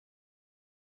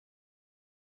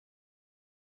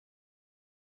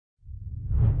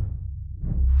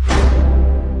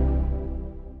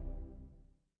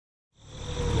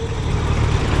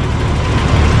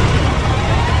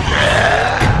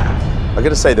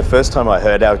got to say, the first time I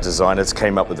heard our designers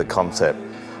came up with the concept,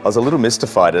 I was a little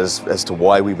mystified as to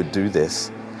why we would do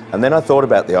this. And then I thought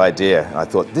about the idea, and I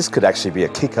thought this could actually be a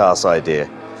kick-ass idea.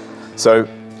 So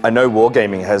I know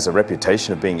wargaming has a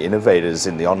reputation of being innovators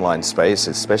in the online space,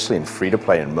 especially in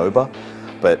free-to-play and MOBA,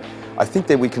 but I think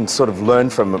that we can sort of learn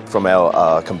from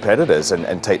our competitors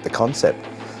and take the concept.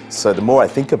 So the more I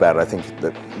think about it, I think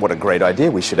that what a great idea,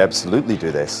 we should absolutely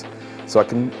do this. So I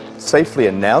can safely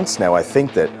announce now, I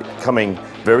think that coming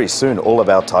very soon, all of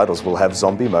our titles will have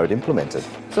zombie mode implemented.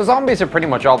 So zombies are pretty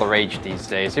much all the rage these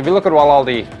days. If you look at what all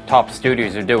the top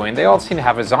studios are doing, they all seem to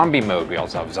have a zombie mode. We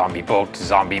also have zombie books,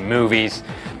 zombie movies.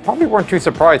 Probably weren't too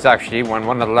surprised actually when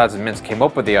one of the lads in Minsk came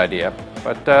up with the idea,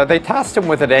 but they tasked him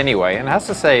with it anyway, and I have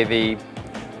to say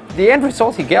the end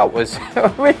result he got was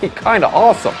really kind of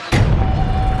awesome.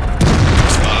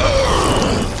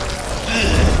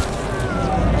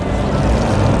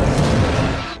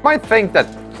 You might think that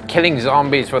killing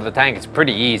zombies with a tank is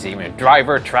pretty easy. I mean,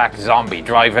 driver, track, zombie,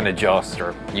 drive and adjust,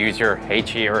 or use your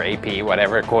HE or AP,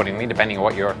 whatever, accordingly, depending on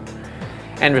what your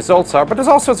end results are. But there's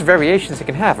all sorts of variations it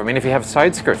can have. I mean, if you have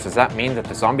side skirts, does that mean that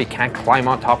the zombie can't climb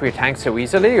on top of your tank so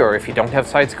easily? Or if you don't have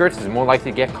side skirts, is it more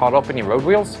likely to get caught up in your road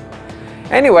wheels?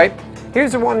 Anyway,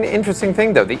 here's the one interesting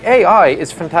thing though. The AI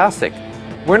is fantastic.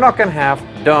 We're not going to have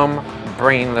dumb,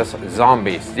 brainless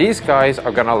zombies. These guys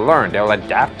are going to learn. They'll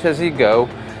adapt as you go.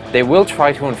 They will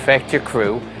try to infect your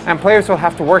crew, and players will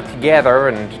have to work together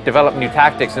and develop new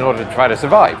tactics in order to try to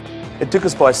survive. It took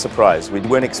us by surprise. We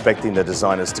weren't expecting the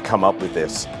designers to come up with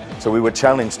this. So we were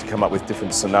challenged to come up with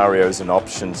different scenarios and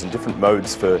options and different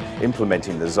modes for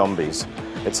implementing the zombies.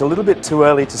 It's a little bit too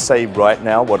early to say right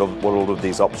now what all of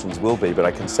these options will be, but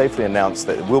I can safely announce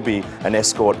that it will be an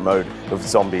escort mode of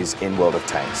zombies in World of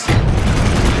Tanks.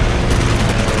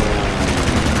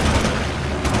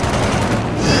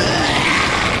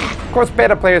 Of course,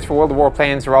 beta players for World of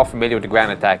Warplanes are all familiar with the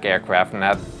ground attack aircraft, and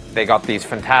that they got these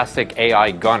fantastic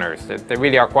AI gunners. They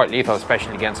really are quite lethal,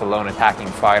 especially against a lone attacking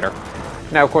fighter.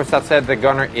 Now, of course, that said, the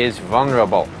gunner is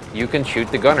vulnerable. You can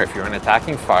shoot the gunner. If you're an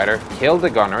attacking fighter, kill the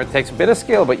gunner. It takes a bit of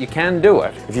skill, but you can do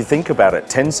it. If you think about it,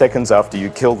 10 seconds after you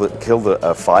kill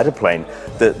the fighter plane,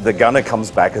 the gunner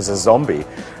comes back as a zombie,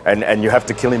 and you have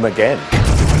to kill him again.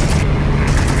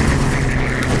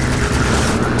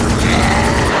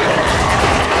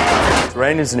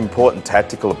 Terrain is an important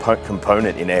tactical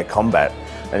component in air combat,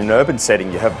 and in an urban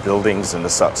setting you have buildings and the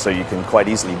such, so you can quite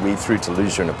easily weave through to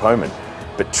lose your opponent.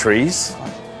 But trees?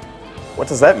 What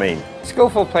does that mean?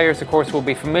 Skillful players, of course, will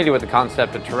be familiar with the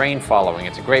concept of terrain following.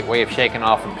 It's a great way of shaking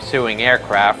off and pursuing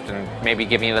aircraft and maybe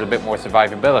giving you a little bit more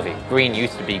survivability. Green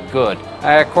used to be good.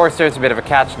 Of course, there's a bit of a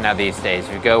catch now these days.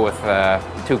 If you go with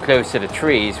too close to the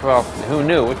trees, well, who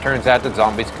knew? It turns out that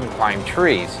zombies can climb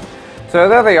trees. So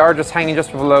there they are, just hanging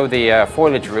just below the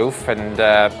foliage roof, and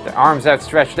the arms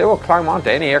outstretched, they will climb onto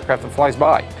any aircraft that flies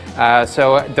by.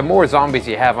 So the more zombies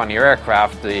you have on your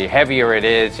aircraft, the heavier it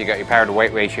is. You got your power to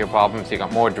weight ratio problems, you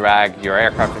got more drag, your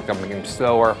aircraft is becoming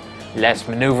slower, less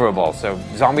maneuverable. So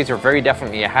zombies are very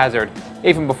definitely a hazard,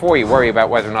 even before you worry about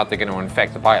whether or not they're going to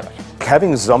infect the pilot.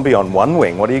 Having a zombie on one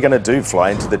wing, what are you going to do? Fly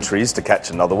into the trees to catch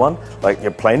another one? Like,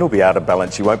 your plane will be out of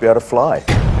balance, you won't be able to fly.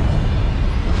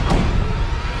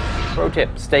 Pro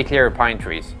tip, stay clear of pine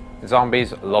trees.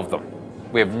 Zombies love them.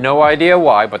 We have no idea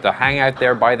why, but they hang out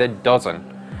there by the dozen.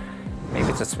 Maybe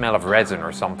it's a smell of resin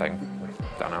or something.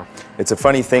 Don't know. It's a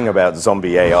funny thing about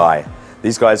zombie AI.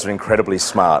 These guys are incredibly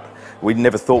smart. We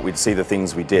never thought we'd see the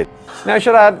things we did. Now, I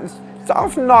should add, it's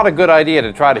often not a good idea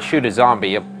to try to shoot a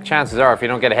zombie. Chances are, if you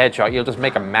don't get a headshot, you'll just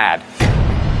make them mad.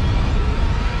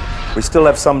 We still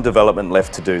have some development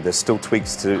left to do. There's still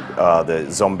tweaks to the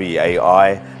zombie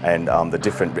AI and the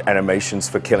different animations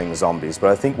for killing zombies, but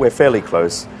I think we're fairly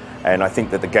close, and I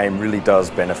think that the game really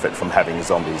does benefit from having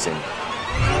zombies in.